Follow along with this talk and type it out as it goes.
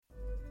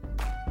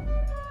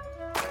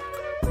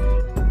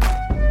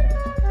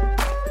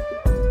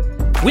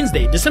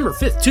Wednesday, December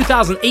 5th,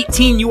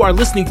 2018. You are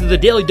listening to the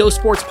Daly Dose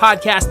Sports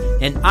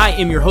Podcast, and I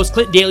am your host,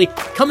 Clint Daly,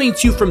 coming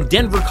to you from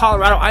Denver,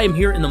 Colorado. I am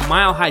here in the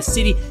Mile High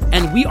City,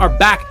 and we are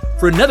back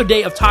for another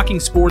day of talking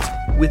sports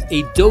with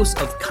a dose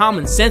of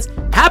common sense.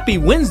 Happy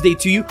Wednesday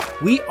to you.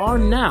 We are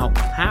now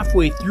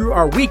halfway through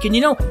our week, and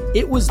you know,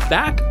 it was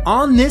back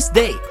on this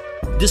day,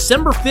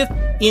 December 5th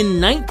in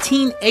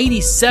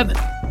 1987,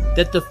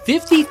 that the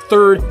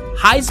 53rd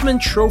Heisman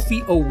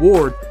Trophy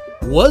Award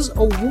was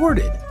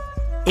awarded.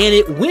 And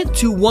it went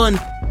to one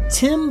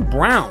Tim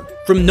Brown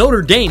from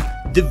Notre Dame,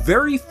 the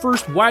very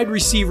first wide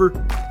receiver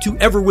to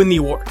ever win the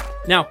award.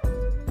 Now,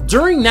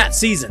 during that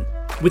season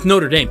with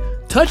Notre Dame,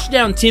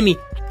 Touchdown Timmy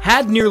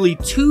had nearly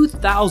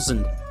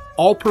 2,000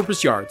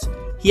 all-purpose yards.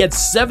 He had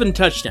 7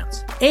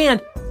 touchdowns.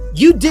 And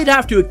you did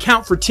have to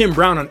account for Tim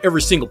Brown on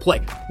every single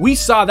play. We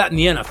saw that in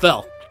the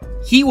NFL.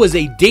 He was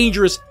a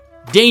dangerous,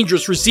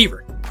 dangerous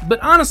receiver. But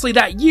honestly,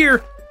 that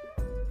year,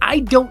 I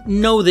don't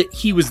know that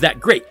he was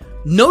that great.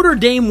 Notre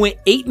Dame went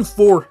 8-4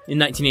 in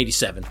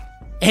 1987,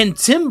 and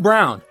Tim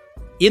Brown,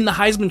 in the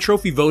Heisman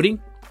Trophy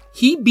voting,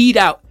 he beat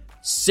out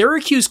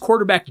Syracuse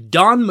quarterback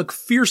Don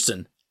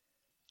McPherson,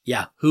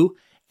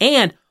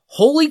 and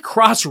Holy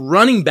Cross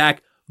running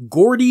back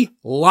Gordy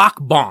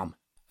Lockbaum.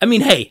 I mean,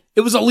 hey,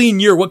 it was a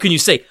lean year, what can you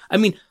say? I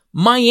mean,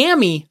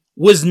 Miami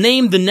was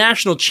named the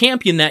national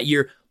champion that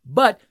year,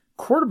 but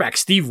quarterback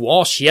Steve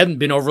Walsh, he hadn't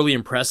been overly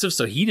impressive,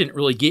 so he didn't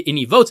really get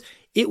any votes.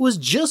 It was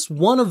just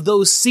one of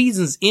those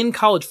seasons in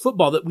college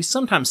football that we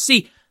sometimes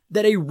see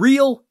that a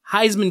real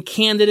Heisman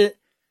candidate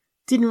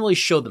didn't really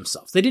show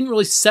themselves. They didn't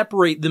really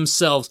separate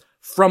themselves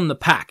from the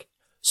pack.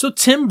 So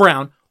Tim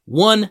Brown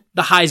won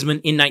the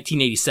Heisman in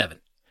 1987.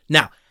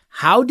 Now,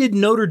 how did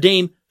Notre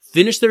Dame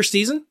finish their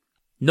season?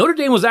 Notre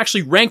Dame was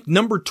actually ranked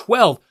number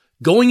 12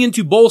 going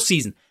into bowl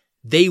season.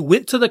 They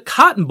went to the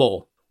Cotton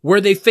Bowl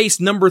where they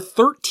faced number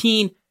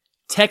 13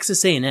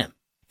 Texas A&M.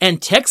 And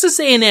Texas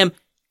A&M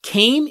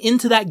came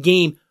into that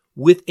game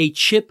with a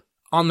chip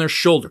on their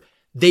shoulder.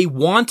 They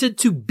wanted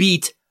to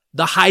beat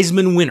the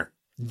Heisman winner.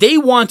 They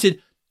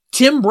wanted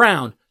Tim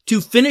Brown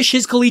to finish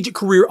his collegiate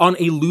career on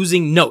a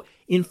losing note.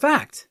 In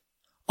fact,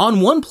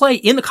 on one play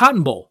in the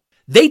Cotton Bowl,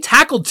 they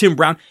tackled Tim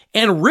Brown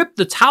and ripped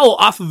the towel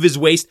off of his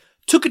waist,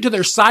 took it to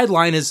their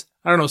sideline as,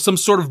 some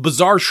sort of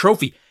bizarre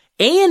trophy.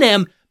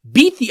 A&M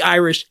beat the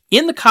Irish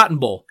in the Cotton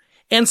Bowl.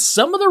 And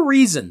some of the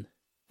reason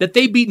that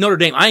they beat Notre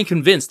Dame, I am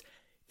convinced,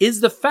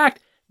 is the fact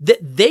that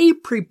they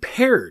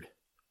prepared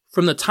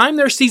from the time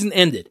their season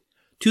ended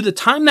to the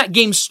time that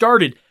game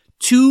started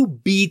to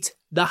beat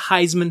the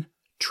Heisman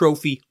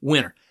Trophy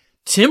winner.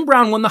 Tim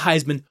Brown won the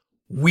Heisman.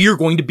 We are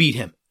going to beat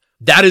him.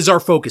 That is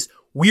our focus.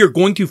 We are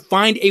going to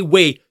find a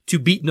way to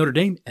beat Notre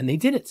Dame, and they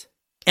did it.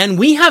 And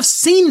we have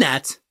seen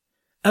that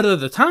at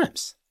other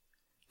times.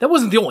 That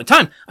wasn't the only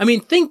time. I mean,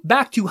 think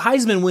back to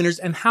Heisman winners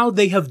and how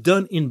they have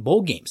done in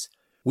bowl games.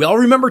 We all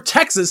remember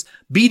Texas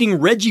beating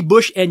Reggie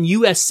Bush and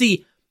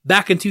USC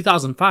back in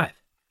 2005.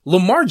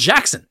 Lamar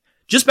Jackson,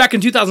 just back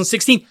in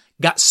 2016,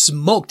 got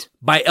smoked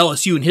by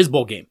LSU in his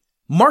bowl game.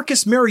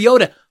 Marcus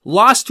Mariota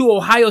lost to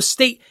Ohio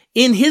State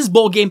in his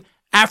bowl game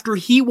after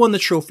he won the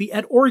trophy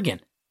at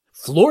Oregon.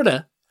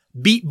 Florida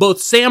beat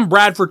both Sam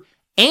Bradford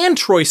and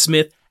Troy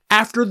Smith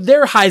after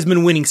their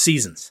Heisman winning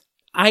seasons.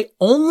 I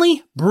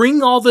only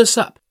bring all this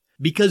up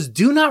because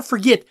do not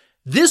forget,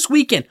 this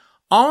weekend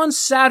on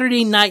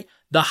Saturday night,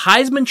 the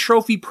Heisman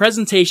Trophy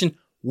presentation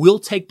will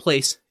take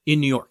place in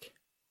New York.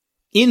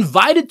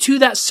 Invited to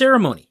that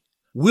ceremony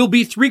will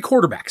be 3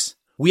 quarterbacks.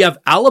 We have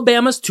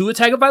Alabama's Tua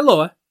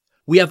Tagovailoa,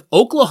 we have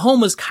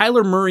Oklahoma's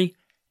Kyler Murray,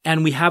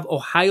 and we have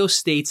Ohio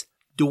State's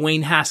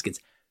Dwayne Haskins.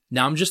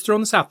 Now I'm just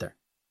throwing this out there,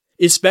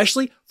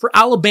 especially for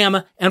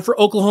Alabama and for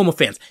Oklahoma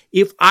fans.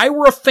 If I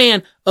were a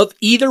fan of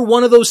either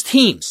one of those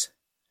teams,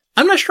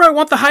 I'm not sure I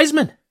want the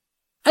Heisman.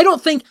 I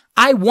don't think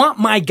I want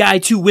my guy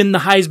to win the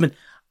Heisman.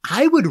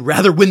 I would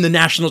rather win the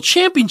national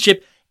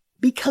championship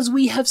because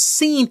we have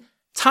seen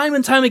time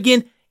and time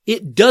again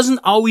it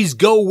doesn't always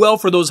go well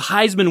for those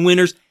Heisman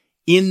winners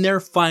in their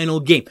final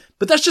game.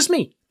 But that's just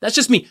me. That's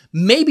just me.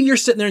 Maybe you're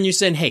sitting there and you're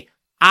saying, hey,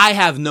 I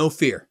have no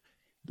fear.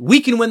 We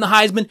can win the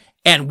Heisman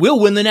and we'll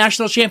win the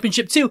national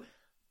championship too.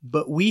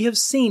 But we have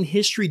seen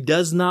history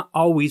does not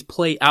always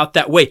play out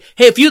that way.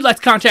 Hey, if you'd like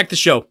to contact the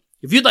show,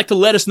 if you'd like to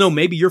let us know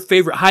maybe your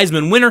favorite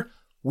Heisman winner,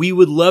 we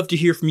would love to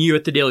hear from you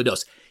at the Daly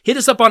Dose. Hit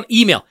us up on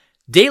email,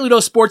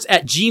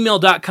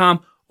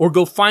 dailydosesports@gmail.com, or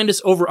go find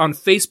us over on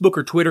Facebook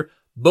or Twitter.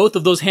 Both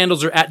of those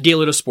handles are at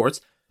Daly Dose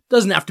Sports.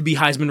 Doesn't have to be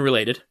Heisman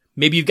related.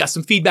 Maybe you've got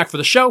some feedback for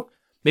the show.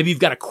 Maybe you've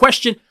got a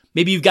question.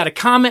 Maybe you've got a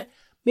comment.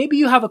 Maybe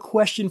you have a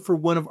question for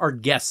one of our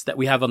guests that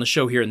we have on the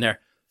show here and there.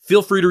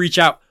 Feel free to reach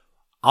out.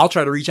 I'll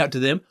try to reach out to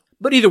them.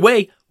 But either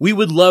way, we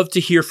would love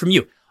to hear from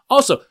you.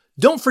 Also,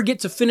 don't forget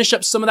to finish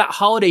up some of that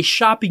holiday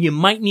shopping you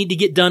might need to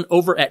get done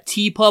over at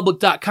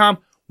tpublic.com,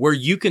 where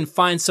you can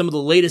find some of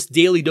the latest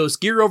Daly Dose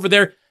gear over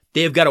there.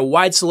 They have got a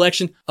wide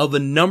selection of a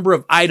number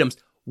of items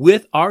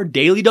with our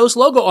Daly Dose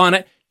logo on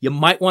it. You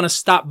might want to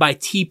stop by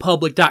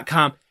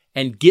tpublic.com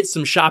and get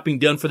some shopping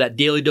done for that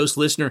Daly Dose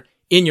listener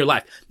in your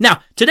life.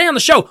 Now, today on the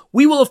show,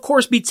 we will of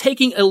course be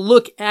taking a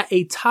look at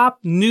a top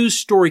news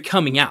story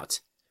coming out.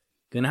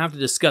 Gonna have to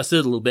discuss it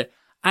a little bit.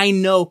 I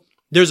know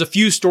there's a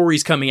few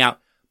stories coming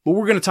out, but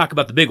we're gonna talk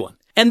about the big one.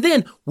 And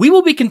then we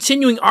will be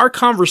continuing our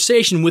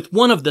conversation with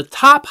one of the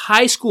top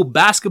high school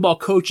basketball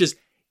coaches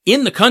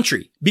in the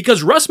country,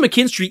 because Russ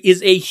McKinstry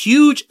is a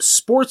huge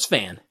sports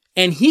fan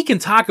and he can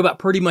talk about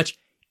pretty much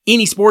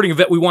any sporting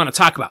event we want to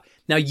talk about.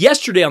 Now,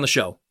 yesterday on the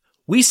show,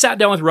 we sat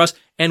down with Russ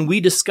and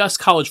we discussed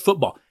college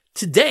football.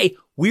 Today,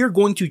 we are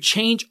going to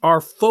change our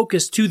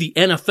focus to the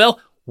NFL.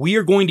 We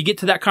are going to get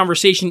to that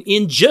conversation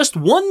in just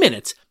 1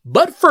 minute.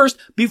 But first,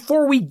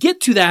 before we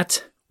get to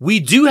that, we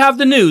do have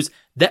the news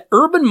that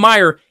Urban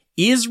Meyer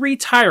is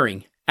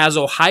retiring as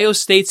Ohio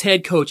State's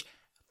head coach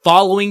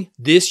following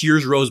this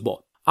year's Rose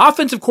Bowl.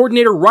 Offensive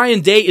coordinator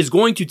Ryan Day is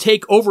going to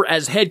take over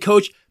as head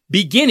coach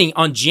beginning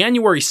on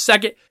January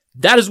 2nd.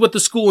 That is what the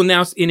school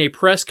announced in a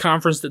press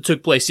conference that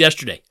took place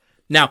yesterday.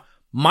 Now,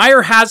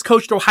 Meyer has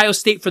coached Ohio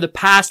State for the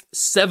past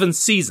 7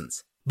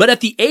 seasons, but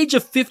at the age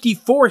of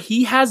 54,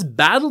 he has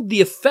battled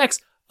the effects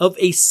of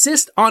a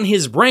cyst on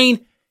his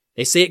brain.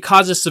 They say it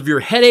causes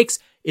severe headaches,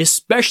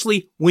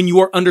 especially when you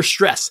are under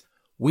stress.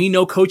 We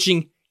know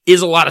coaching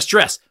is a lot of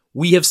stress.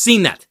 We have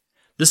seen that.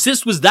 The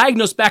cyst was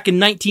diagnosed back in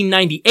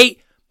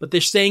 1998, but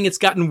they're saying it's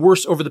gotten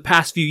worse over the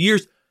past few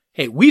years.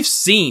 Hey, we've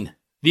seen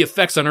the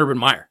effects on Urban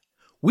Meyer.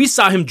 We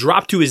saw him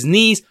drop to his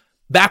knees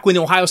back when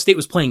Ohio State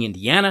was playing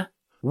Indiana.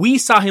 We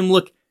saw him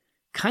look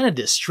kind of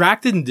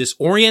distracted and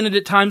disoriented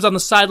at times on the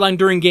sideline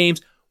during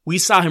games. We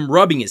saw him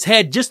rubbing his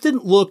head. Just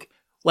didn't look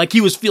like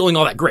he was feeling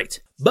all that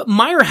great. But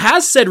Meyer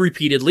has said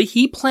repeatedly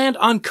he planned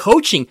on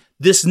coaching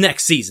this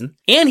next season,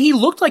 and he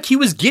looked like he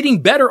was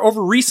getting better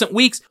over recent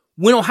weeks.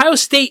 When Ohio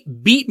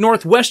State beat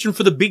Northwestern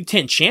for the Big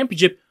Ten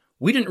championship,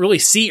 we didn't really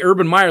see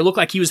Urban Meyer look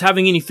like he was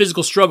having any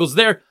physical struggles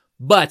there,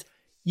 but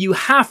you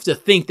have to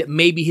think that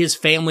maybe his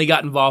family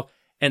got involved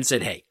and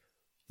said, hey,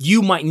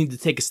 you might need to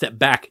take a step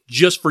back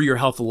just for your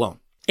health alone.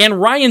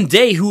 And Ryan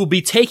Day, who will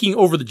be taking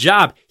over the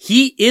job,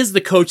 he is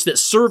the coach that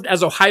served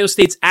as Ohio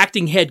State's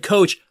acting head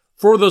coach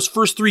for those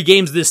first 3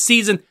 games this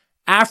season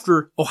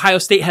after Ohio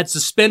State had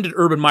suspended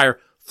Urban Meyer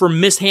for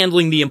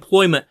mishandling the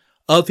employment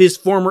of his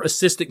former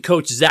assistant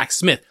coach, Zach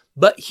Smith.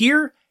 But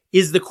here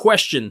is the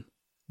question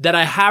that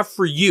I have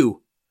for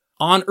you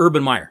on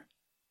Urban Meyer.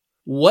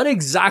 What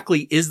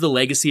exactly is the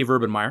legacy of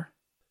Urban Meyer?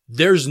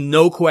 There's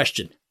no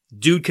question.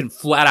 Dude can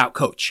flat out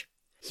coach.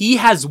 He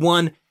has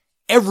won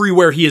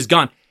everywhere he has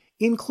gone,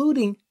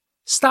 including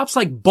stops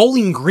like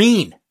Bowling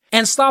Green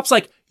and stops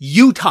like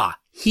Utah.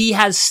 He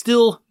has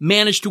still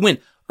managed to win.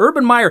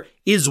 Urban Meyer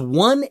is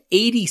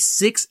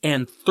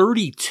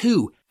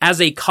 186-32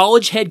 as a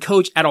college head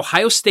coach at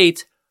Ohio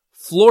State,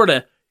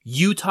 Florida,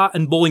 Utah,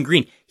 and Bowling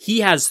Green. He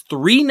has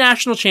 3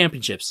 national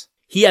championships.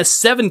 He has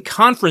 7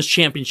 conference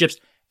championships,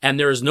 and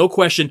there is no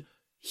question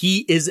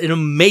he is an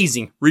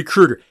amazing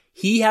recruiter.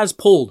 He has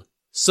pulled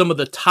some of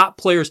the top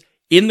players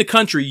in the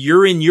country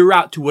year in, year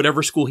out to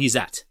whatever school he's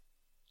at.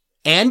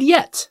 And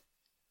yet,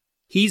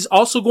 he's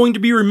also going to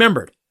be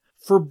remembered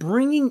for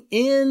bringing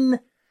in,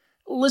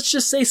 let's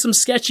just say, some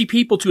sketchy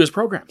people to his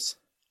programs.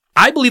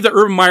 I believe that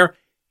Urban Meyer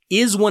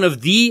is one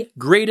of the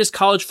greatest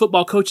college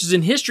football coaches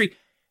in history,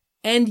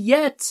 and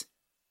yet,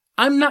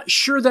 I'm not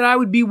sure that I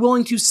would be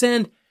willing to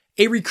send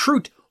a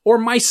recruit or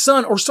my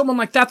son or someone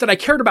like that I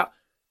cared about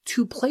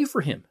to play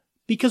for him,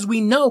 because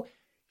we know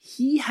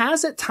he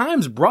has at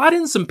times brought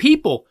in some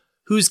people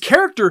whose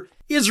character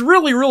is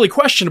really, really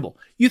questionable.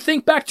 You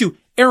think back to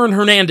Aaron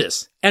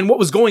Hernandez and what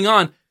was going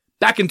on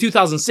back in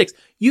 2006.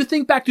 You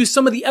think back to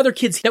some of the other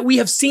kids that we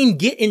have seen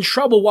get in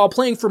trouble while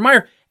playing for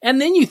Meyer.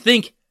 And then you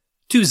think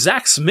to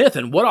Zach Smith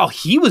and what all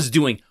he was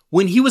doing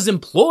when he was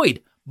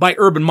employed by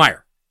Urban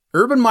Meyer.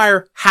 Urban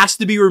Meyer has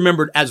to be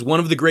remembered as one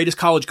of the greatest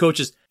college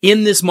coaches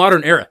in this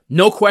modern era.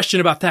 No question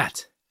about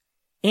that.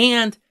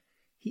 And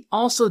he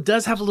also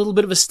does have a little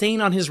bit of a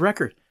stain on his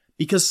record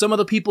because some of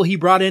the people he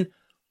brought in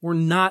were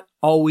not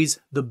always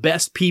the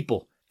best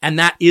people. And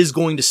that is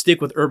going to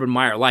stick with Urban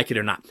Meyer, like it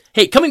or not.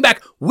 Hey, coming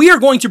back, we are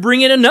going to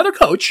bring in another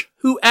coach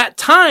who at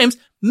times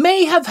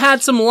may have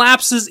had some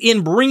lapses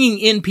in bringing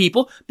in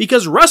people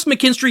because Russ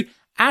McKinstry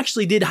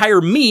actually did hire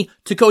me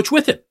to coach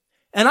with him.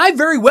 And I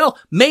very well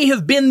may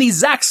have been the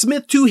Zach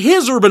Smith to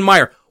his Urban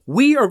Meyer.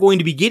 We are going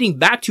to be getting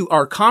back to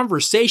our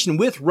conversation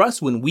with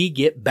Russ when we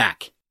get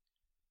back.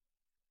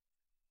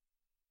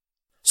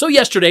 So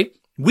yesterday,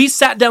 we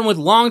sat down with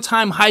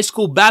longtime high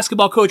school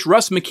basketball coach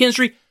Russ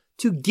McKinstry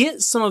to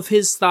get some of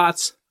his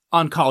thoughts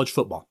on college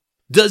football.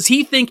 Does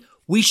he think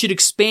we should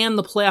expand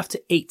the playoff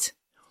to 8?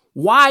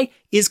 Why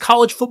is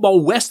college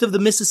football west of the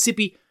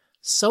Mississippi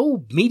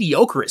so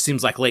mediocre, it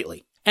seems like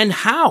lately? And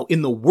how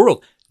in the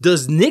world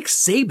does Nick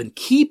Saban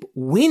keep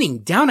winning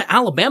down at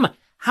Alabama?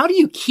 How do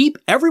you keep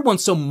everyone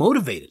so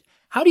motivated?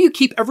 How do you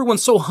keep everyone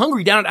so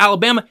hungry down at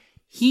Alabama?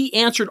 He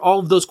answered all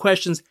of those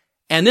questions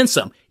and then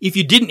some. If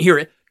you didn't hear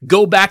it,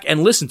 go back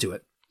and listen to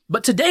it.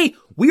 But today,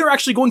 we are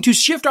actually going to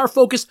shift our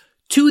focus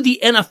to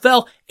the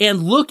NFL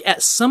and look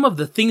at some of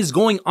the things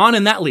going on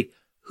in that league.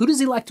 Who does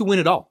he like to win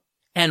it all?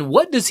 And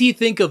what does he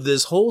think of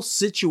this whole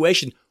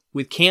situation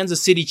with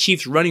Kansas City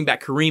Chiefs running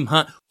back Kareem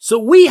Hunt? So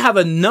we have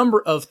a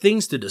number of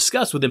things to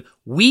discuss with him.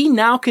 We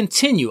now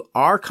continue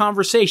our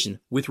conversation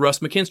with Russ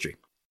McKinstry.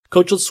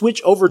 Coach, let's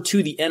switch over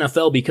to the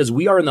NFL because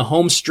we are in the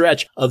home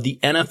stretch of the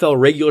NFL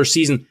regular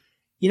season.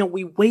 You know,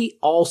 we wait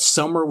all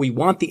summer. We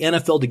want the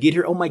NFL to get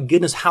here. Oh my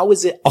goodness, how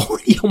is it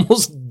already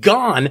almost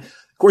gone?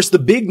 Of course, the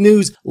big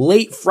news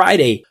late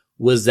Friday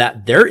was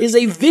that there is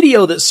a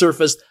video that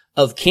surfaced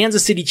of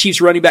Kansas City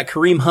Chiefs running back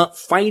Kareem Hunt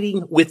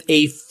fighting with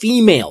a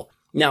female.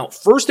 Now,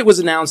 first it was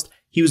announced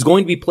he was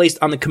going to be placed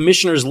on the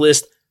commissioner's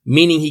list,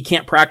 meaning he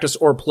can't practice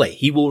or play.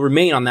 He will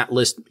remain on that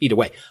list either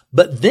way.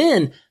 But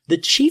then the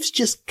Chiefs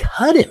just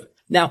cut him.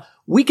 Now,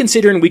 we can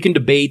sit here and we can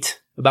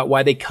debate about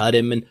why they cut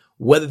him and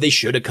whether they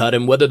should have cut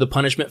him, whether the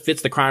punishment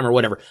fits the crime or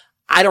whatever.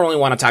 I don't really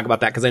want to talk about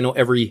that because I know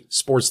every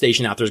sports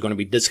station out there is going to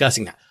be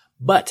discussing that.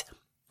 But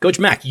Coach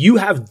Mack, you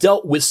have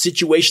dealt with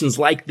situations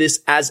like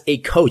this as a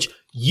coach.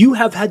 You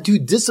have had to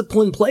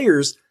discipline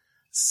players,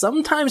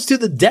 sometimes to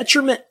the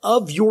detriment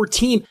of your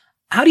team.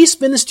 How do you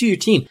spin this to your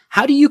team?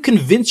 How do you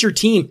convince your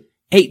team,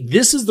 hey,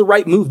 this is the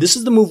right move. This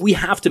is the move we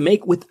have to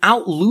make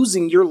without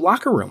losing your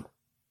locker room?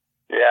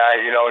 Yeah,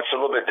 it's a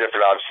little bit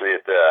different, obviously,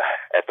 at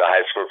the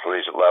high school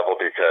collegiate level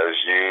because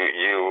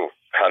you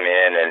come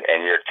in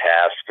and your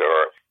task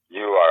or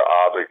you are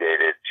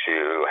obligated to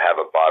have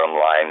a bottom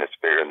line that's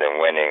bigger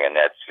than winning, and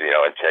that's,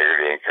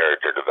 integrity and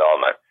character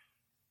development,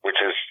 which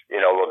is,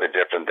 a little bit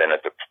different than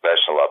at the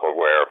professional level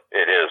where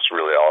it is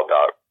really all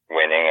about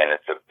winning and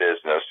it's a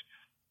business.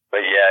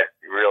 But yet,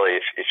 really,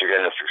 if you're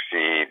going to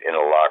succeed in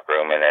the locker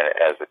room and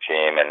as a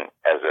team and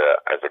as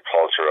a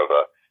culture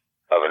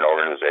of an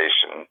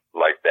organization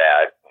like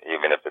that,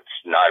 even if it's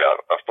not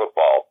a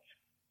football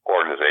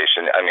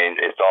organization, I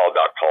mean, it's all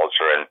about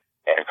culture and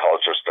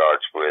culture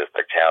starts with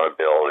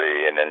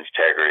accountability and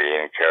integrity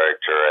and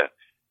character. And,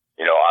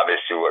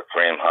 obviously what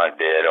Kareem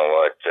Hunt did and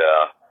what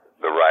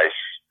the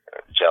Rice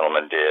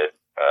gentleman did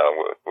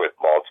with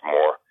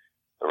Baltimore,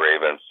 the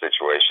Ravens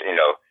situation,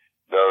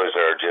 those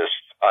are just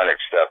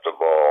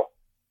unacceptable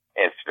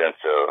incidents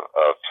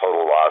of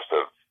total loss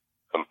of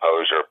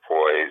composure,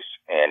 poise,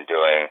 and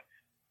doing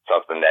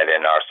something that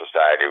in our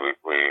society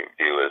we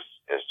view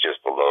as just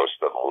the lowest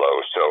of the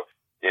low. So,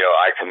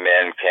 I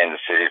commend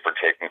Kansas City for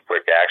taking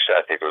quick action.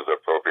 I think it was the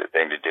appropriate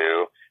thing to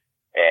do.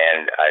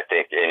 And I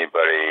think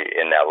anybody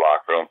in that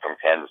locker room from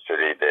Kansas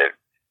City that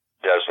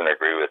doesn't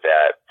agree with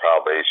that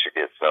probably should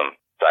get some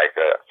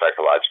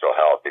psychological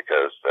help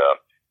because,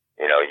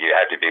 you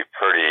have to be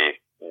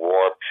pretty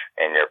warped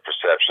in your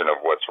perception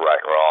of what's right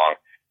and wrong.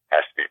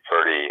 Has to be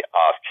pretty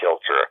off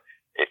kilter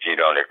if you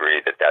don't agree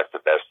that that's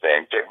the best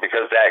thing,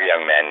 because that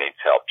young man needs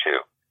help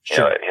too.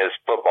 Sure. His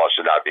football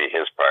should not be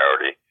his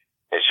priority.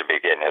 It should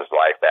be getting his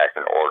life back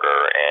in order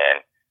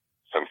and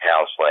some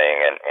counseling.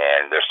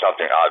 And there's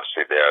something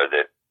obviously there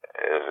that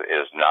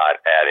is not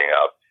adding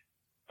up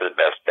to the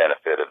best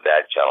benefit of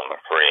that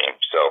gentleman, Kareem.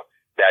 So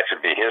that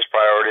should be his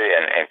priority,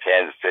 and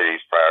Kansas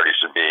City's priority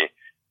should be,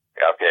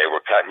 okay,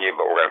 we're cutting you,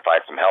 but we're going to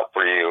find some help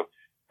for you.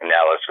 And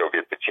now let's go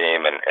get the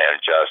team and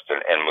adjust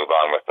and move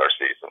on with our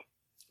season.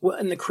 Well,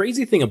 and the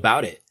crazy thing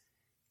about it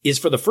is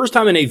for the first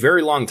time in a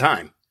very long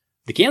time,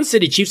 the Kansas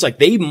City Chiefs,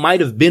 they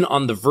might have been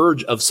on the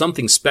verge of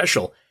something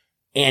special.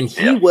 And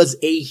he was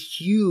a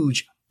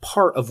huge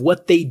part of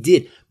what they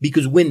did,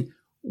 because when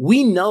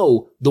we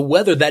know the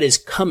weather that is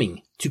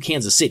coming to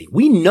Kansas City,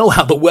 we know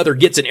how the weather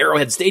gets in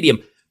Arrowhead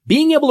Stadium.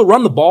 Being able to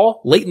run the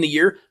ball late in the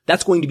year,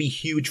 that's going to be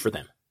huge for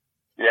them.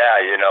 Yeah,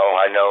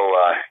 I know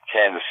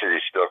Kansas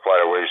City's still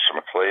quite a ways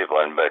from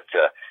Cleveland, but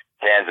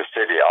Kansas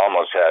City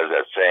almost has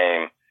that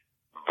same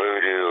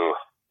voodoo,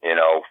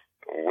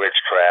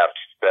 witchcraft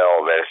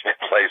spell that has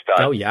been placed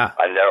on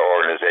their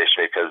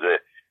organization, because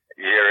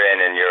year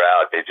in and year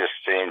out, they just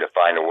seem to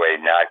find a way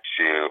not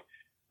to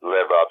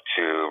live up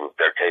to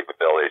their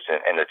capabilities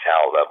and the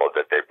talent level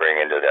that they bring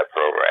into that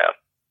program.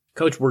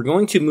 Coach, we're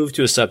going to move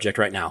to a subject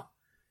right now.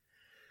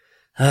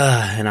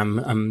 And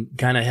I'm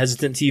kind of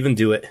hesitant to even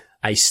do it.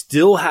 I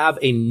still have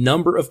a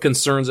number of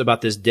concerns about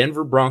this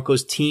Denver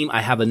Broncos team.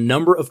 I have a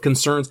number of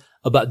concerns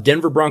about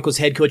Denver Broncos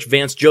head coach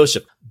Vance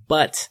Joseph,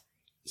 but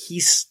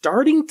he's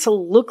starting to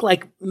look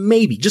like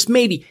maybe, just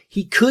maybe,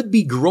 he could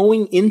be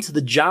growing into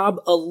the job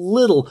a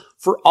little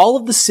for all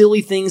of the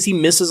silly things he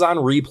misses on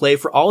replay,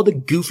 for all the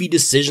goofy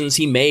decisions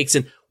he makes,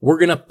 and we're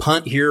going to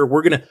punt here,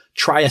 we're going to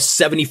try a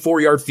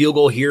 74-yard field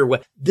goal here.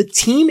 The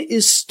team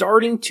is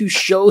starting to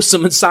show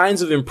some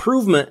signs of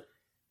improvement.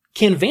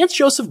 Can Vance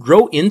Joseph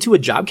grow into a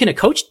job? Can a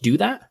coach do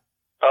that?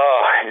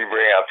 Oh, you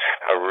bring up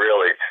a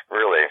really,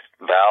 really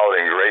valid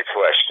and great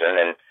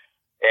question.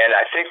 And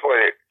I think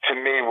what it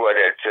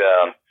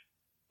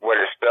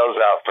spells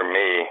out for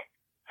me,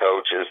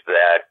 Coach, is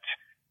that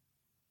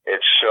it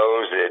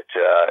shows it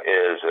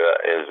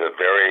is a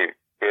very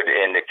good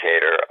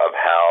indicator of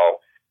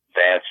how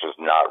Vance was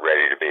not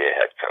ready to be a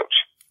head coach.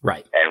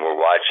 Right. And we're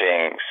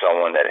watching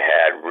someone that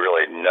had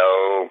really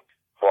no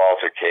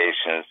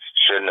qualifications,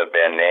 shouldn't have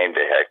been named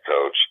a head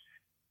coach,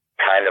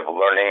 kind of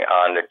learning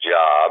on the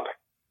job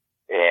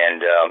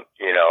And,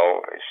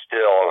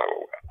 still,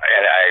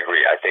 and I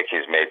agree, I think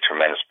he's made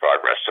tremendous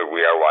progress. So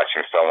we are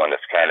watching someone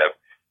that's kind of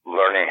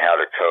learning how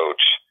to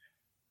coach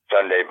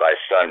Sunday by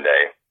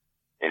Sunday,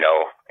 in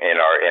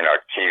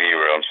our TV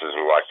rooms as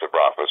we watch the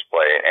Broncos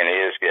play, and he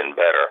is getting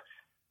better.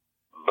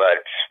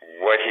 But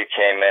what he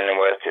came in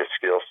with, his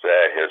skill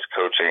set, his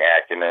coaching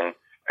acumen,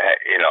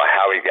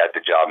 how he got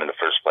the job in the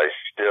first place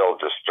still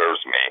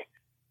disturbs me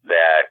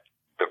that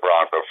the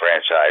Bronco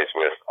franchise,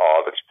 with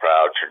all of its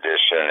proud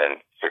tradition and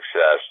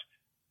success,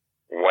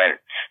 went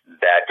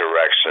that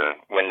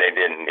direction when they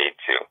didn't need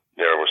to.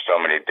 There were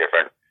so many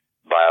different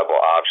viable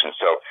options.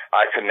 So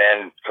I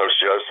commend Coach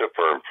Joseph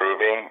for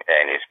improving,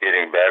 and he's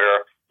getting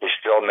better. He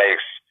still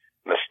makes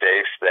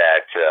mistakes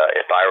that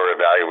if I were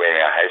evaluating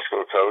a high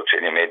school coach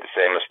and he made the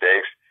same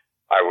mistakes,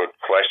 I would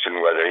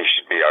question whether he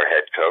should be our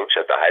head coach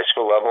at the high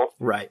school level.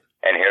 Right.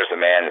 And here's a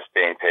man that's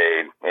being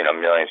paid,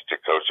 millions to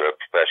coach a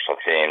professional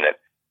team that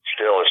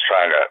still is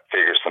trying to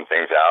figure some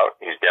things out.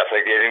 He's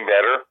definitely getting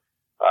better.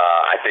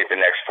 I think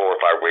the next 4 or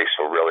 5 weeks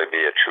will really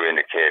be a true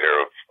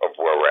indicator of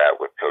where we're at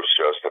with Coach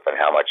Joseph and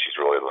how much he's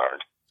really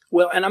learned.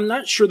 Well, and I'm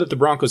not sure that the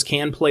Broncos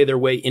can play their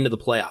way into the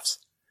playoffs,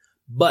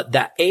 but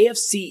that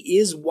AFC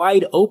is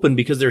wide open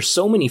because there's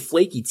so many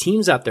flaky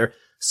teams out there.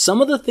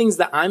 Some of the things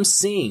that I'm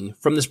seeing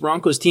from this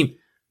Broncos team,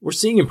 we're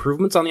seeing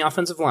improvements on the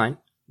offensive line.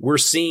 We're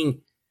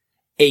seeing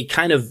a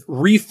kind of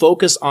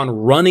refocus on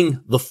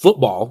running the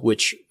football,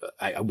 which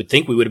I would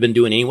think we would have been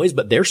doing anyways,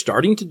 but they're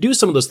starting to do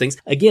some of those things.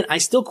 Again, I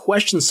still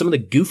question some of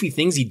the goofy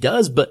things he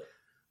does, but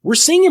we're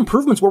seeing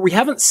improvements where we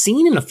haven't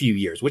seen in a few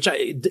years, which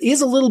is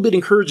a little bit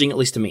encouraging, at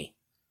least to me.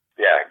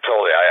 Yeah,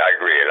 totally. I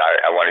agree. And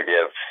I want to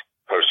give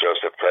Coach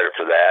Joseph credit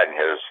for that and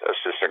his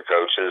assistant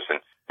coaches, and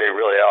they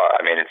really are.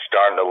 I mean, it's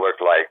starting to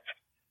look like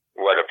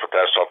what a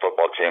professional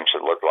football team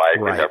should look like,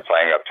 right. And they're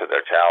playing up to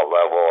their talent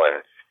level,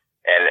 and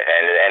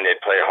they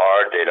play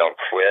hard. They don't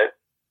quit.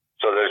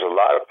 So there's a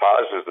lot of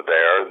positives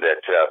there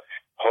that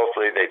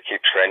hopefully they keep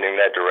trending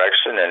that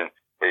direction, and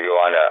we go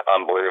on an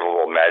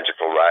unbelievable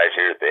magical ride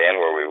here at the end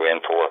where we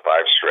win 4 or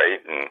 5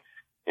 straight and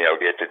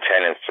get to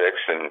 10-6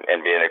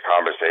 and be in a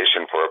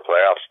conversation for a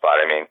playoff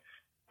spot. I mean,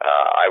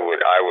 I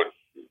would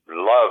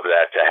love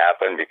that to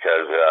happen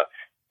because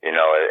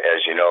as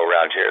you know,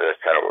 around here,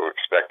 that's kind of what we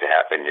expect to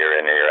happen year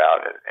in and year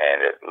out,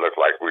 and it looked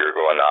like we were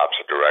going the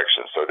opposite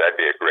direction. So that'd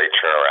be a great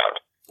turnaround.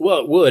 Well,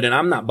 it would, and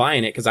I'm not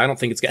buying it because I don't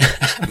think it's going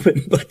to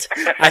happen, but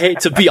I hate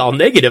to be all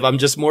negative. I'm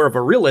just more of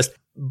a realist.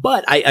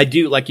 But I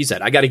do, like you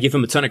said, I got to give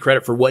him a ton of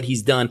credit for what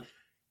he's done.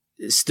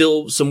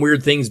 Still some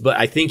weird things, but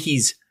I think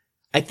he's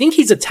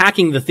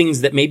attacking the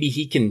things that maybe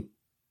he can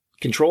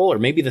control, or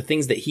maybe the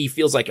things that he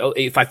feels like, oh,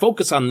 if I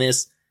focus on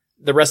this,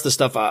 the rest of the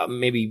stuff,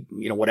 maybe,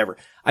 whatever.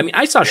 I mean,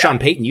 I saw Sean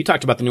Payton. You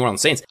talked about the New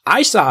Orleans Saints.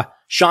 I saw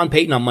Sean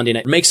Payton on Monday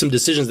night make some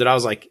decisions that I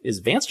was like, is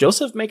Vance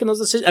Joseph making those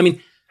decisions? I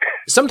mean,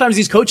 sometimes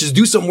these coaches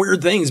do some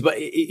weird things, but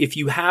if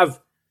you have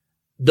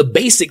the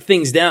basic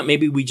things down,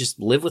 maybe we just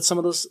live with some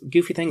of those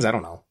goofy things. I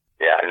don't know.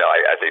 Yeah, no,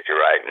 I think you're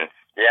right. And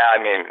I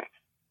mean,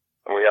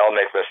 we all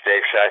make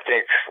mistakes. And I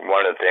think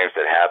one of the things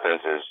that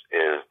happens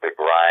is the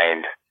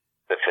grind,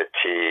 the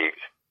fatigue.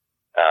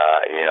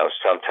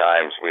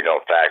 Sometimes we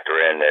don't factor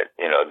in that,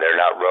 they're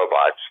not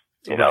robots.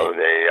 They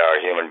are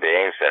human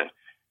beings, and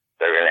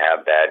they're going to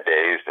have bad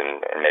days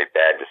and make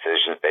bad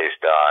decisions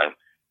based on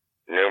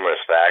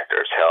numerous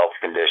factors, health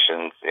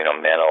conditions,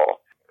 mental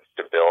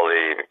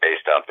stability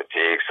based on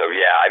fatigue. So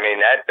yeah, I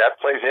mean, that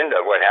plays into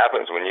what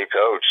happens when you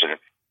coach, and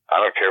I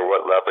don't care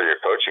what level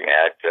you're coaching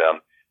at.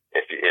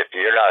 If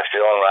you're not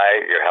feeling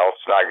right, your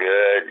health's not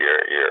good,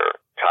 you're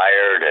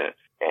tired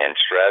and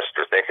stressed,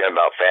 or thinking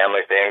about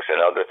family things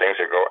and other things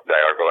that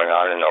are going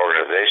on in the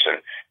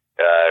organization,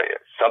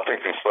 something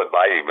can slip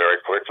by you very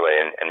quickly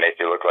and make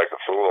you look like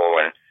a fool,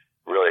 and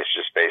really it's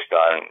just based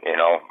on,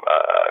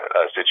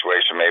 a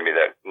situation maybe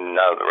that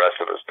none of the rest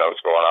of us know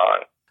what's going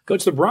on.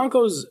 Coach, the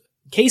Broncos,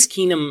 Case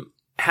Keenum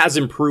has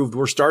improved.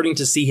 We're starting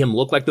to see him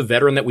look like the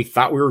veteran that we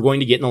thought we were going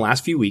to get in the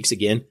last few weeks.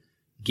 Again,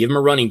 give him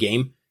a running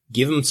game,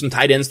 give him some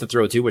tight ends to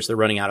throw to, which they're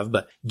running out of,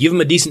 but give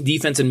him a decent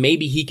defense and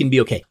maybe he can be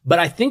okay. But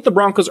I think the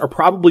Broncos are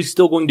probably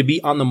still going to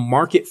be on the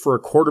market for a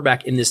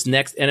quarterback in this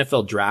next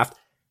NFL draft.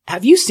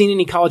 Have you seen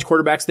any college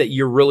quarterbacks that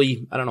you're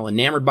really,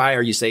 enamored by,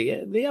 or you say,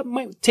 they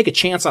might take a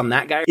chance on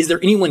that guy? Is there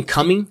anyone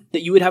coming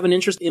that you would have an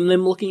interest in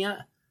them looking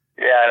at?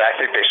 Yeah, and I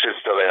think they should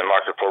still be in the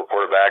market for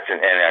quarterbacks.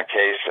 And in that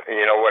case,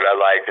 what I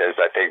like is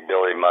I think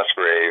Billy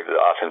Musgrave, the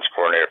offense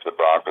coordinator for the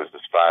Broncos,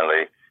 has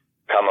finally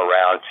come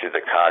around to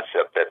the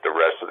concept that the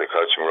rest of the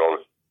coaching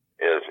world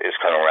is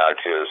coming around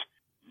to, is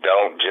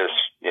don't just,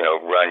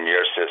 run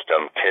your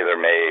system,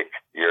 tailor-make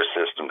your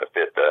system to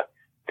fit the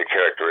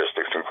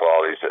characteristics and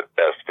qualities that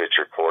best fit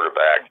your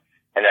quarterback.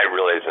 And that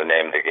really is the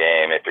name of the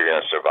game if you're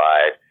going to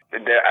survive.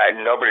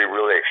 Nobody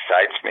really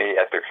excites me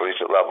at the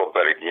collegiate level,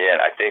 but again,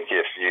 I think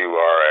if you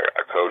are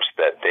a coach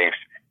that thinks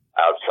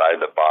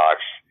outside the box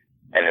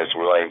and is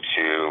willing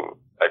to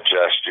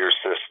adjust your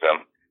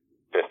system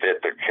to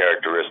fit the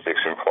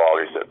characteristics and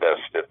qualities that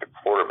best fit the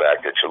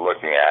quarterback that you're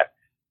looking at,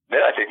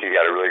 then I think you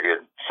got a really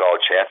good,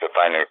 solid chance of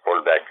finding a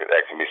quarterback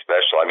that can be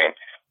special. I mean,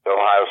 the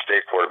Ohio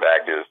State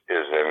quarterback is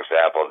an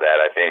example of that.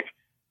 I think,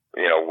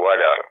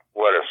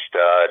 what a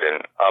stud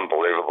and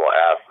unbelievable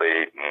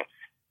athlete. And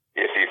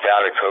if you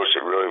found a coach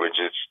that really would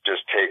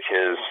just take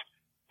his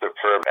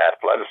superb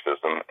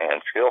athleticism and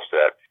skill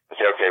set and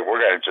say, okay,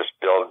 we're going to just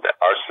build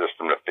our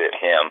system to fit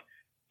him,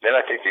 then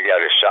I think you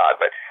got a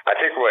shot. But I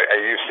think what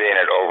you've seen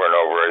it over and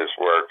over is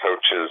where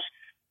coaches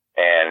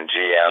and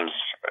GMs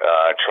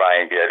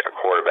try and get a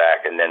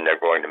quarterback, and then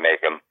they're going to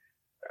make him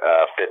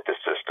fit the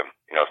system,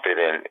 fit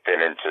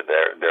into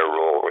their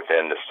role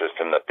within the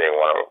system that they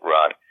want to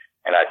run.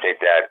 And I think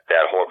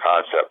that whole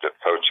concept of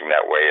coaching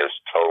that way is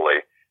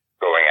totally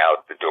going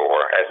out the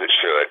door, as it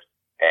should.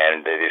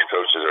 And these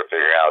coaches are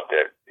figuring out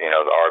that,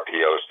 the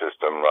RPO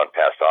system, run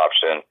pass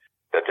option,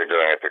 that they're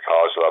doing at the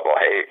college level,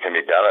 hey, it can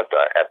be done at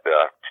the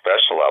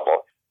professional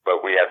level,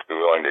 but we have to be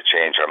willing to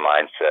change our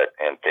mindset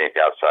and think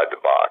outside the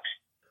box.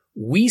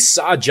 We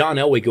saw John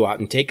Elway go out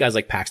and take guys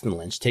like Paxton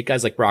Lynch, take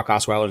guys like Brock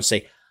Osweiler and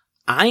say,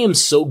 I am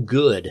so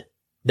good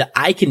that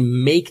I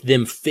can make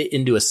them fit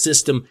into a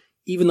system,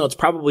 even though it's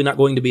probably not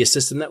going to be a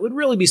system that would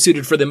really be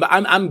suited for them, but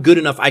I'm good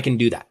enough I can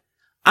do that.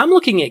 I'm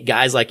looking at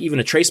guys like even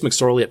a Trace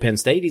McSorley at Penn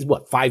State. He's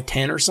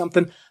 5'10" or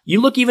something.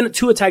 You look even at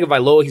Tua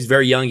Tagovailoa. He's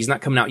very young. He's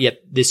not coming out yet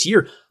this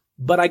year.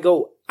 But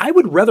I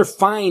would rather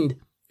find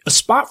a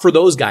spot for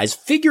those guys,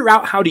 figure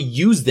out how to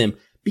use them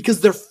because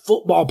they're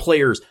football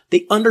players.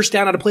 They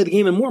understand how to play the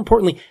game. And more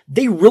importantly,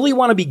 they really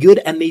want to be good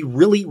and they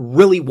really,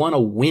 really want to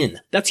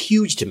win. That's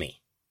huge to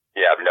me.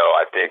 Yeah, no,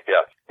 I think,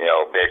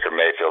 Baker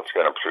Mayfield's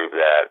going to prove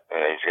that,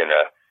 and he's going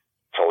to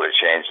totally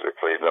change the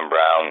Cleveland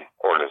Brown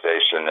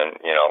organization. And,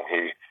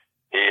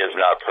 he is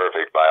not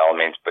perfect by all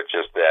means, but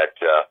just that,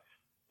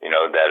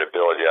 that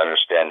ability to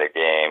understand the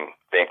game,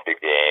 think the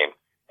game,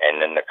 and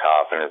then the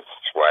confidence,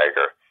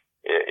 swagger.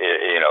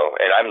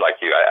 And I'm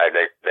like you. I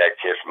think that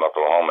kid from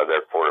Oklahoma,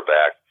 their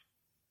quarterback,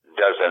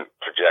 doesn't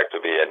project to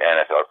be an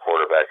NFL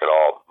quarterback at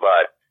all,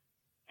 but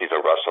he's a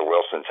Russell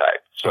Wilson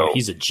type. So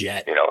he's a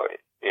jet.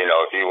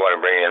 If you want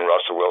to bring in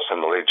Russell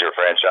Wilson to lead your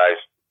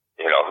franchise,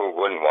 who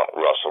wouldn't want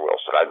Russell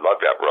Wilson? I'd love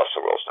to have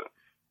Russell Wilson.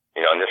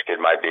 And this kid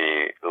might be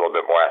a little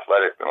bit more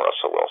athletic than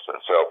Russell Wilson.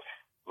 So,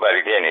 but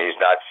again, he's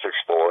not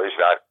 6'4", he's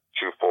not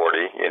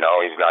 240,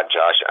 he's not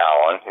Josh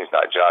Allen, he's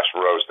not Josh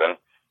Rosen.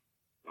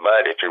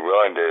 But if you're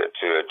willing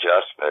to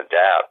adjust and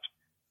adapt,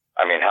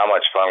 I mean, how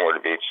much fun would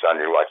it be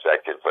Sunday to watch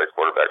that kid play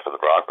quarterback for the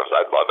Broncos?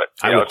 I'd love it.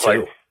 I would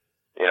too.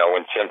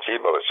 When Tim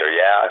Tebow was there,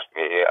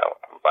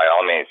 by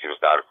all means, he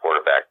was not a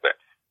quarterback, but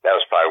that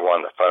was probably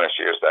one of the funnest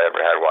years I ever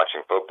had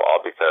watching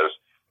football because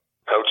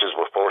coaches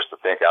were forced to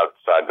think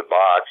outside the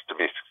box to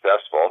be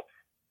successful,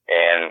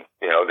 and,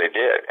 they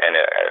did. And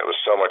it was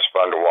so much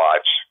fun to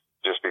watch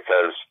just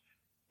because,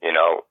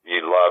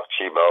 you love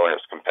Tebow and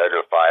his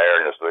competitive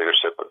fire and his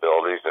leadership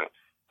abilities. And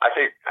I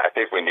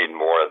think we need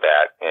more of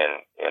that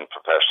in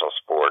professional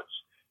sports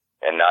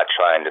and not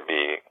trying to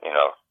be,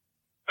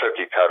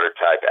 cookie cutter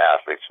type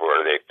athletes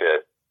where they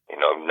fit,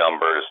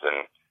 numbers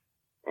and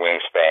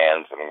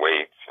wingspans and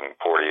weights and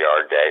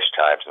 40-yard dash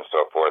times and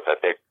so forth. I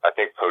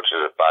think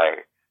coaches are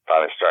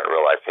finally starting to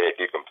realize, hey,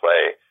 if you can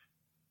play,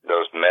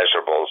 those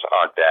measurables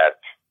aren't that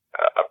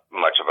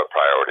much of a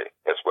priority.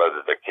 It's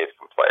whether the kid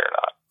can play or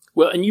not.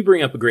 Well, and you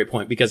bring up a great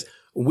point because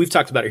we've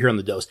talked about it here on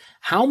the Dose.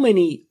 How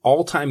many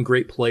all-time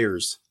great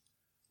players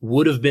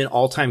would have been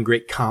all-time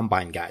great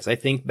combine guys? I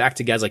think back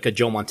to guys like a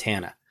Joe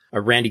Montana, a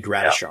Randy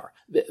Gradishar,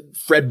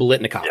 Fred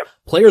Biletnikoff,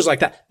 players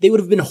like that. They would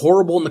have been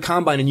horrible in the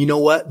combine. And you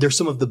know what? They're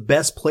some of the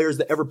best players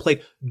that ever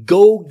played.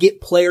 Go get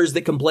players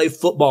that can play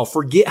football.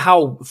 Forget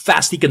how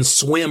fast he can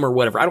swim or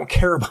whatever. I don't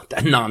care about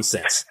that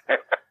nonsense.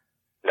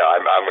 No,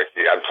 I'm with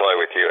you. I'm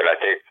totally with you. And I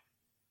think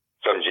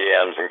some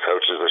GMs and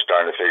coaches are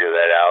starting to figure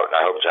that out. And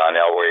I hope John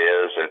Elway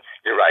is. And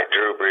you're right.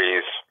 Drew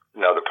Brees,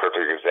 the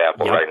perfect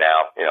example right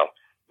now,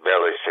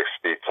 barely 6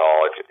 feet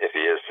tall if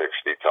he is 6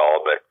 feet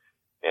tall, but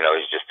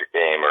he's just a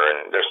gamer,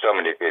 and there's so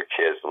many good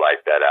kids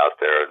like that out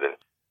there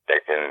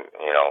that can,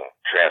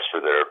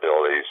 transfer their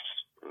abilities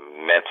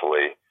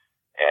mentally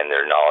and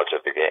their knowledge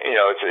of the game.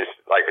 It's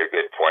like a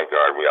good point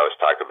guard we always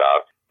talk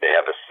about. They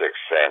have a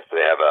sixth sense.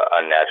 They have an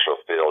unnatural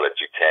feel that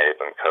you can't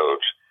even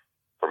coach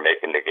for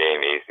making the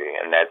game easy,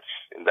 and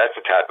that's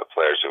the type of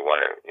players you want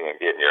to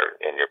get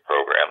in your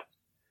program.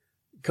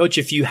 Coach,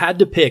 if you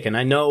had to pick, and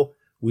I know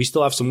we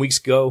still have some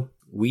weeks to go,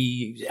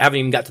 we haven't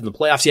even got to the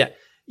playoffs yet.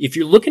 If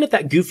you're looking at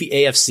that goofy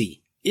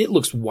AFC, it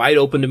looks wide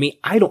open to me.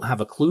 I don't have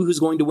a clue who's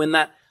going to win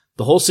that.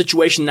 The whole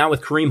situation now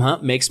with Kareem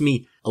Hunt makes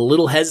me a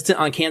little hesitant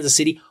on Kansas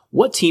City.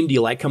 What team do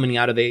you like coming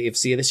out of the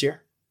AFC this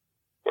year?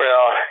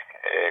 Well,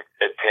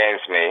 it pains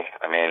me.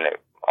 I mean,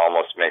 it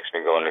almost makes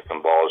me go into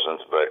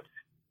convulsions, but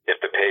if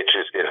the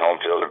Patriots get home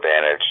field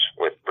advantage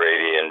with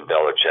Brady and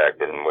Belichick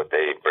and what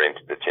they bring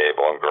to the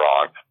table and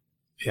Gronk,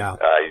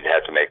 you'd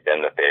have to make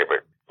them the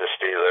favorite. The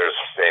Steelers,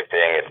 same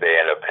thing. If they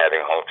end up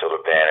having home field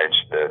advantage,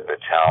 the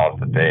talent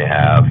that they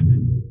have,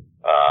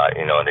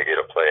 and they get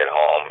to play at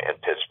home in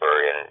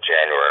Pittsburgh in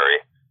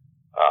January,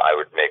 I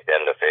would make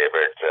them the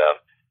favorite.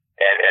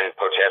 And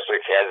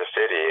potentially Kansas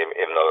City,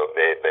 even though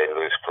they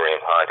lose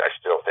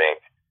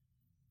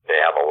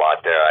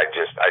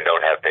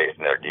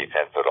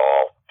defense at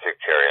all to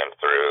carry them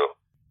through.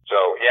 So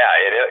yeah,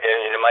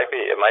 it might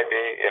be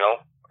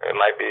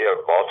a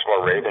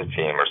Baltimore Ravens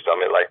team or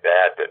something like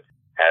that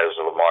has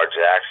Lamar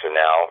Jackson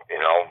now,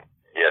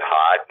 get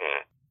hot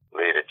and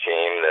lead a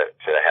team that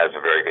has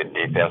a very good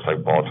defense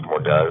like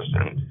Baltimore does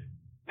and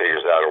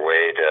figures out a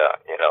way to,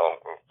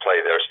 play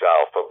their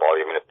style of football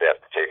even if they have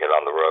to take it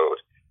on the road.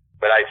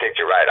 But I think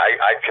you're right.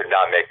 I could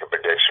not make a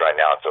prediction right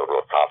now and feel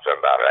real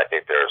confident about it. I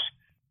think there's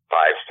 5,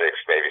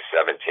 6, maybe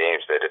 7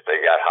 teams that if they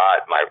got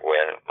hot might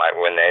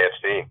win the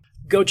AFC.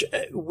 Coach,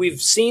 we've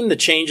seen the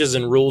changes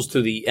in rules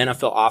to the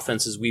NFL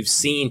offenses. We've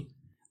seen,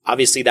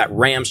 obviously, that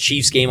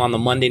Rams-Chiefs game on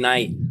the Monday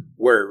night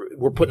where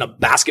we're putting up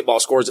basketball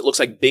scores. It looks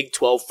like Big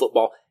 12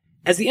 football.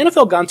 Has the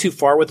NFL gone too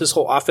far with this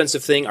whole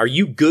offensive thing? Are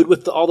you good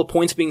with all the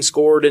points being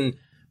scored and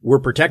we're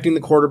protecting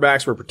the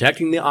quarterbacks, we're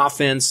protecting the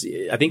offense?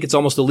 I think it's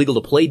almost illegal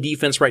to play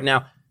defense right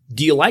now.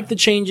 Do you like the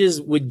changes?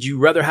 Would you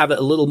rather have it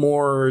a little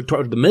more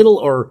toward the middle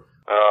or?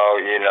 Oh,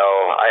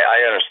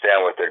 I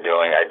understand what they're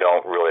doing. I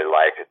don't really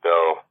like it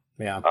though.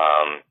 Yeah.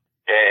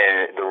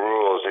 And the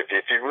rules, if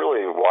you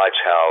really watch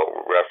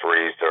how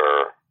referees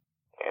are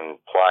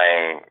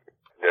implying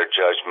their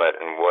judgment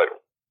and what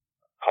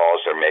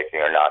calls they're making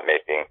or not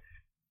making,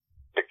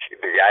 the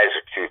guys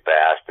are too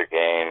fast. The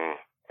game,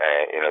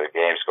 the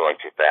game's going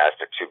too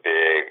fast. They're too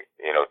big.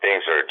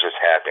 Things are just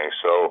happening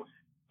so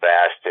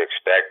fast to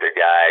expect a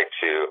guy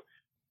to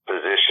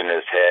position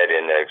his head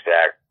in the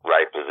exact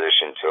right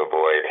position to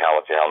avoid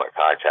helmet-to-helmet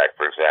contact,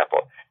 for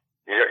example.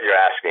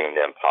 You're asking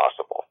the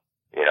impossible.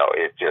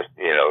 It just,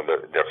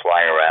 they're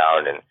flying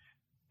around and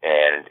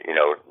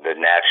the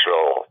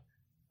natural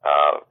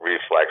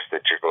reflex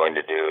that you're going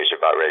to do is you're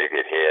about ready to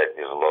get hit,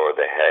 is lower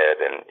the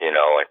head and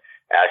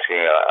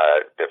asking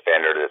a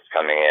defender that's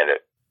coming in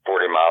at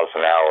 40 miles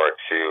an hour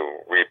to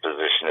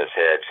reposition his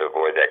head to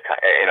avoid that.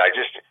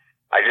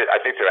 I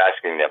think they're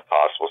asking the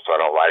impossible, so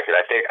I don't like it.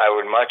 I think I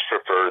would much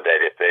prefer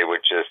that if they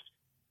would just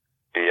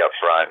be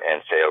upfront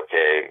and say,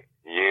 okay,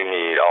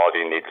 all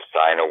you need to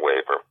sign a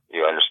waiver.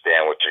 You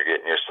understand what you're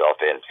getting yourself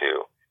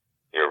into.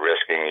 You're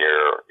risking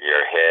your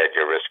head,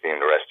 you're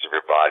risking the rest of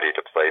your body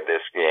to play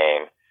this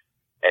game.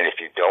 And if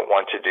you don't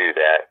want to do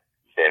that,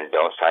 then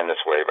don't sign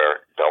this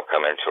waiver. Don't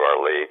come into our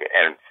league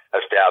and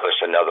establish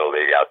another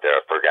league out there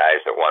for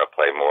guys that want to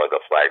play more of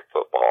the flag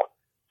football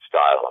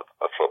style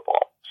of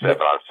football.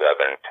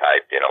 7-on-7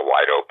 type,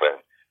 wide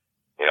open.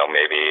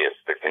 Maybe it's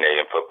the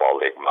Canadian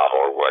Football League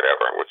model or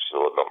whatever, which is a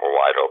little bit more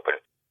wide open.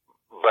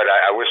 But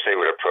I wish they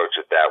would approach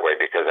it that way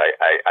because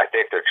I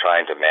think they're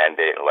trying to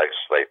mandate and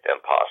legislate the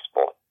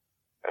impossible,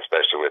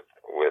 especially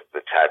with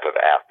the type of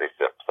athletes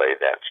that play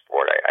that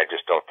sport. I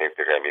just don't think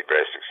they're going to be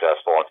very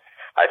successful.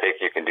 I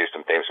think you can do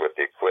some things with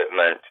the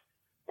equipment,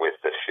 with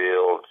the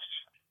fields,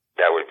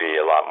 that would be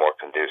a lot more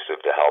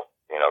conducive to help,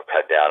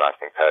 cut down on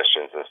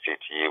concussions and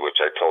CTE, which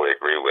I totally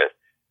agree with.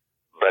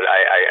 But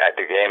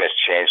the game has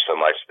changed so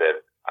much that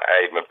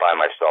I even find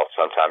myself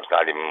sometimes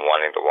not even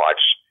wanting to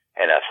watch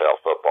NFL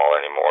football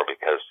anymore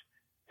because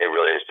it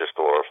really is just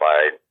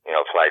glorified,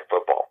 flag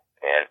football.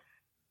 And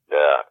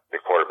the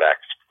quarterback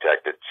is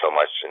protected so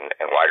much and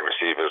wide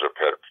receivers are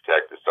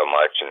protected so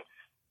much. And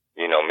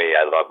me,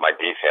 I love my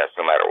defense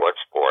no matter what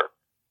sport.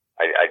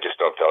 I just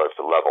don't feel it's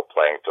a level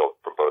playing field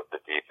for both the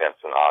defense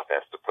and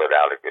offense to put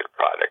out a good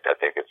product. I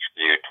think it's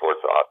skewed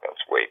towards the offense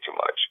way too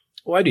much.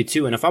 Well, I do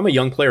too. And if I'm a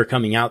young player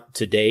coming out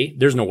today,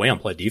 there's no way I'm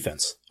playing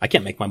defense. I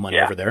can't make my money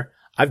over there.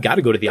 I've got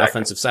to go to the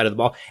offensive side of the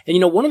ball.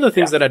 And one of the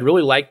things that I'd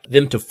really like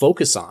them to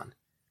focus on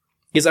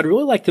is I'd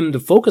really like them to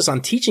focus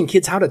on teaching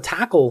kids how to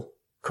tackle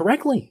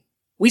correctly.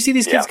 We see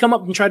these kids come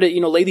up and try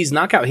to, lay these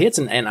knockout hits,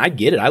 and I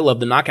get it. I love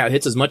the knockout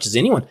hits as much as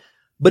anyone,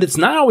 but it's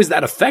not always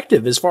that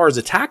effective as far as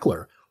a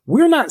tackler.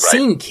 We're not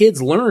seeing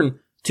kids learn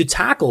to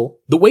tackle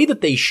the way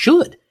that they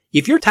should.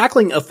 If you're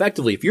tackling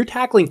effectively, if you're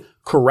tackling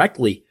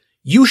correctly,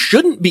 you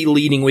shouldn't be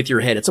leading with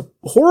your head. It's a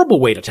horrible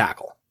way to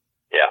tackle.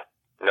 Yeah,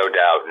 no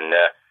doubt. And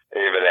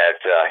even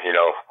at,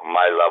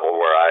 my level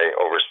where I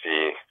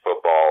oversee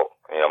football,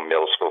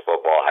 middle school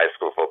football, high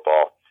school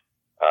football,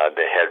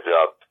 the heads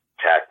up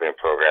tackling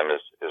program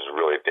is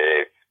really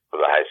big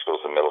for the high schools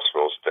and middle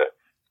schools to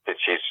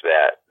teach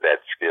that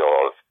skill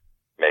of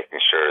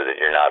making sure that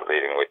you're not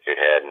leading with your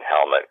head and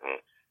helmet.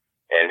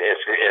 And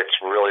it's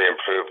really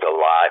improved a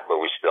lot, but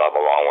we still have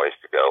a long ways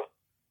to go.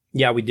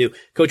 Yeah, we do.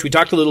 Coach, we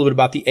talked a little bit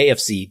about the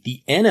AFC.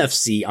 The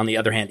NFC, on the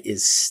other hand,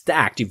 is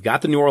stacked. You've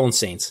got the New Orleans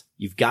Saints.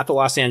 You've got the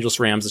Los Angeles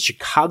Rams, the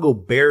Chicago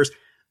Bears,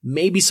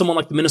 maybe someone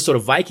like the Minnesota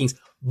Vikings.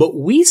 But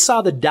we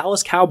saw the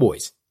Dallas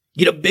Cowboys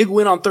get a big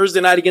win on Thursday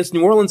night against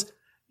New Orleans.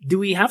 Do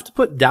we have to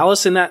put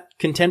Dallas in that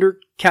contender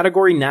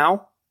category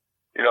now?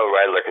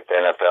 I look at the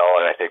NFL,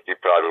 and I think you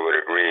probably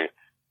would agree.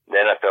 The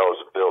NFL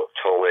is built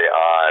totally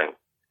on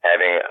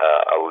having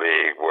a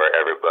league where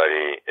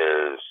everybody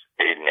is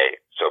 8-8.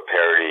 So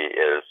parity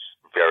is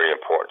very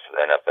important to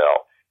the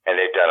NFL. And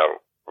they've done a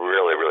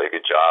really, really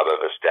good job of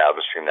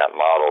establishing that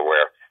model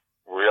where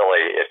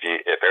really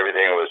if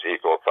everything was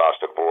equal across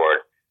the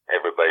board,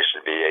 everybody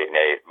should be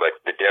 8-8. But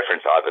the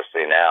difference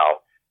obviously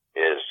now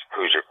is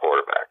who's your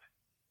quarterback,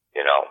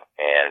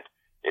 and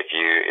if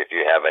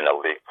have an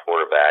elite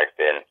quarterback,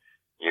 then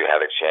you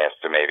have a chance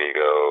to maybe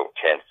go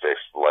 10-6,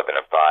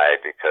 11-5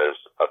 because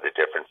of the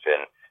difference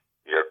in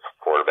your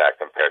quarterback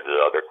compared to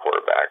the other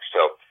quarterbacks.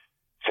 So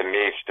to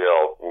me,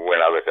 still, when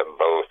I look at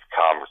both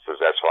conferences,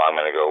 that's why I'm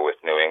going to go with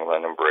New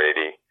England and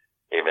Brady,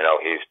 even though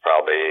he's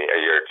probably a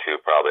year or two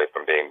probably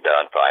from being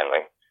done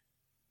finally.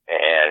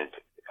 And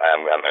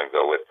I'm going to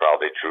go with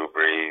probably Drew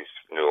Brees,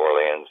 New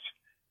Orleans,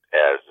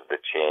 as the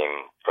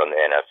team from the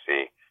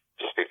NFC,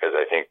 just because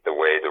I think the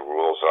way the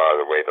rules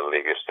are, the way the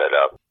league is set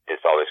up,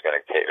 it's always going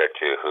to cater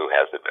to who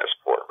has the best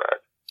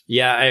quarterback.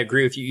 Yeah, I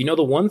agree with you. You know,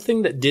 the one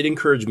thing that did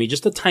encourage me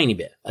just a tiny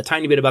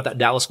bit about that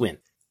Dallas win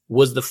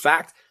was the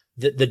fact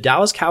that the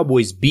Dallas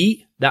Cowboys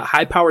beat that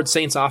high-powered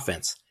Saints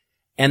offense,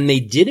 and they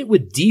did it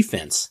with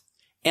defense,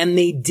 and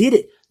they did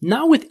it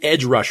not with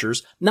edge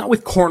rushers, not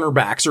with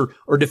cornerbacks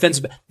or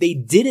defensive. They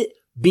did it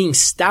being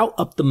stout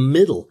up the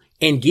middle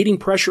and getting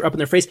pressure up in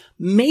their face.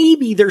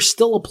 Maybe there's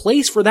still a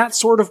place for that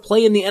sort of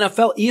play in the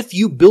NFL if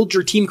you build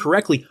your team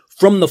correctly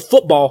from the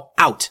football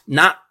out,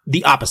 not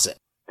the opposite.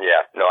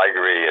 Yeah, no, I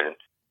agree. And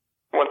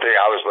one thing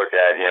I always look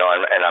at,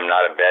 and I'm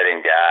not a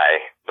betting guy,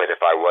 but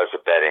if I was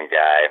a betting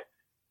guy,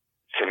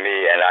 to me,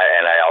 and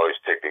I always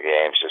pick the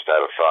games just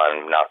out of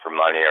fun, not for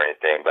money or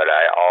anything, but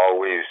I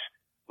always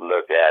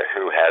look at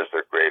who has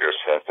the greater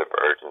sense of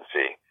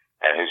urgency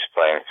and who's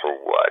playing for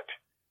what,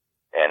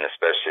 and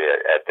especially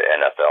at the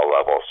NFL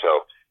level.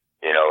 So,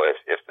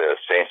 if the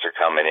Saints are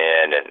coming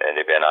in and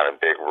they've been on a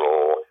big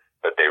roll,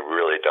 but they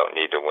really don't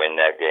need to win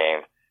that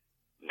game,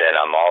 then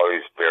I'm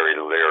always very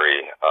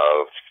leery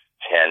of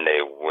can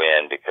they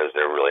win, because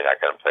they're really not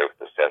going to play with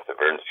the sense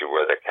of urgency,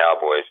 where the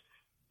Cowboys,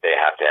 they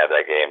have to have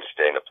that game to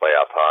stay in the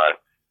playoff hunt.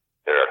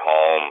 They're at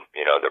home.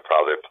 They're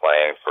probably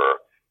playing for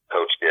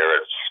Coach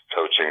Garrett's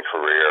coaching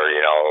career,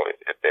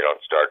 if they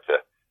don't start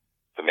to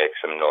make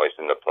some noise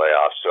in the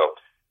playoffs. So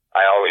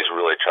I always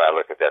really try to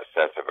look at that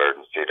sense of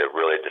urgency to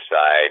really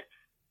decide,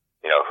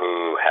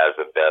 who has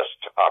the best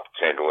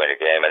opportunity to win a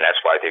game. And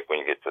that's why I think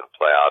when you get to the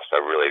playoffs,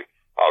 I really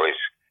always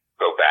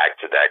go back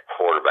to that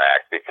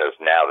quarterback, because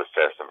now the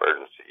sense of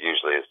urgency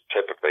usually is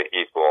typically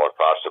equal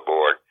across the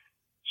board.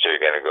 So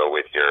you're going to go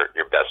with your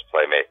best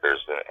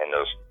playmakers and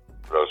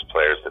those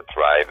players that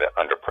thrive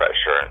under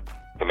pressure and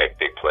can make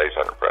big plays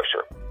under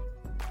pressure.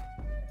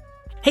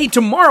 Hey,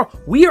 tomorrow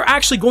we are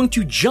actually going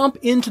to jump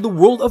into the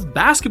world of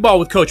basketball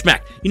with Coach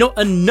Mac.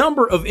 A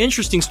number of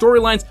interesting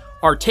storylines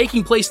are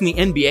taking place in the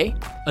NBA,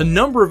 a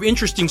number of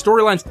interesting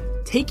storylines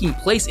taking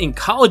place in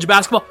college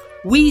basketball.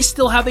 We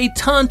still have a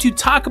ton to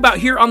talk about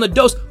here on The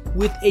Dose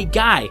with a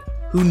guy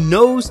who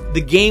knows the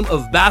game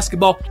of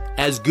basketball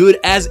as good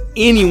as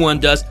anyone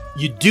does.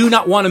 You do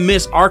not want to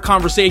miss our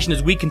conversation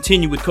as we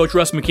continue with Coach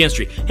Russ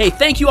McKinstry. Hey,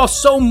 thank you all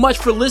so much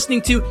for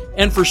listening to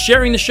and for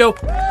sharing the show.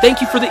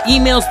 Thank you for the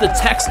emails, the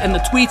texts, and the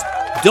tweets.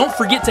 Don't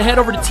forget to head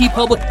over to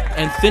TeePublic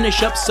and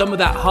finish up some of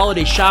that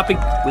holiday shopping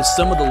with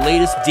some of the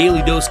latest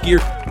Daly Dose gear.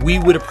 We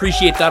would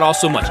appreciate that all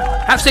so much.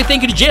 Have to say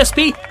thank you to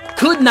JSP.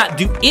 Could not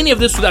do any of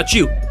this without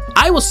you.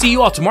 I will see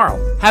you all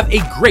tomorrow. Have a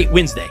great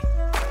Wednesday.